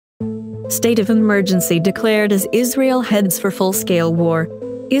State of emergency declared as Israel heads for full-scale war.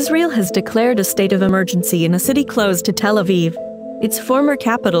 Israel has declared a state of emergency in a city close to Tel Aviv, its former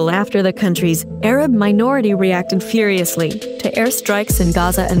capital, after the country's Arab minority reacted furiously to airstrikes in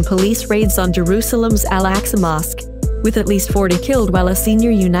Gaza and police raids on Jerusalem's Al-Aqsa Mosque, with at least 40 killed, while a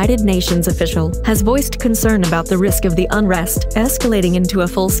senior United Nations official has voiced concern about the risk of the unrest escalating into a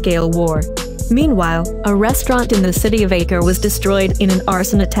full-scale war. Meanwhile, a restaurant in the city of Acre was destroyed in an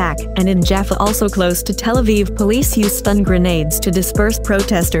arson attack, and in Jaffa, also close to Tel Aviv, police used stun grenades to disperse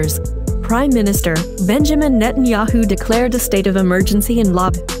protesters. Prime Minister Benjamin Netanyahu declared a state of emergency in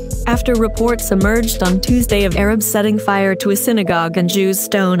Lod, after reports emerged on Tuesday of Arabs setting fire to a synagogue and Jews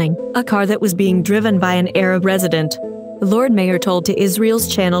stoning a car that was being driven by an Arab resident. The Lord Mayor told to Israel's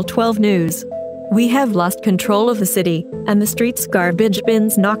Channel 12 News, "We have lost control of the city, and the streets, garbage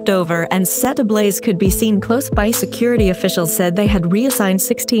bins knocked over and set ablaze could be seen close by." Security officials said they had reassigned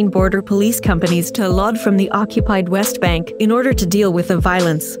 16 border police companies to Lod from the occupied West Bank in order to deal with the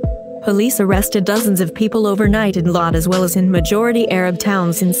violence. Police arrested dozens of people overnight in Lod, as well as in majority Arab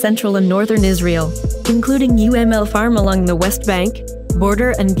towns in central and northern Israel, including El Farm along the West Bank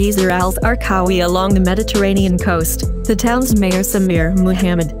border and Gezer al-Arkawi along the Mediterranean coast. The town's mayor, Samir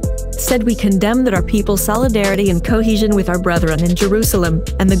Muhammad, said, "We condemn that our people's solidarity and cohesion with our brethren in Jerusalem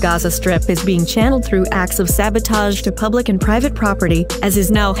and the Gaza Strip is being channeled through acts of sabotage to public and private property, as is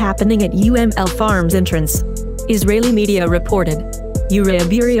now happening at El Farm's entrance." Israeli media reported.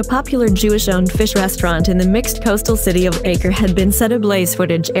 Uraburi, a popular Jewish-owned fish restaurant in the mixed coastal city of Acre, had been set ablaze.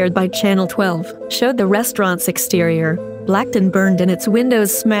 Footage aired by Channel 12 showed the restaurant's exterior blacked and burned and its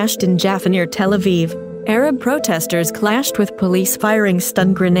windows smashed in Jaffa near Tel Aviv. Arab protesters clashed with police firing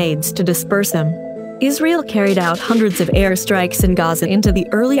stun grenades to disperse them. Israel carried out hundreds of airstrikes in Gaza into the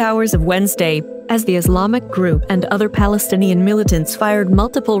early hours of Wednesday, as the Islamic group and other Palestinian militants fired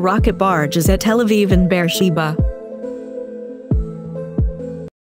multiple rocket barrages at Tel Aviv and Beersheba.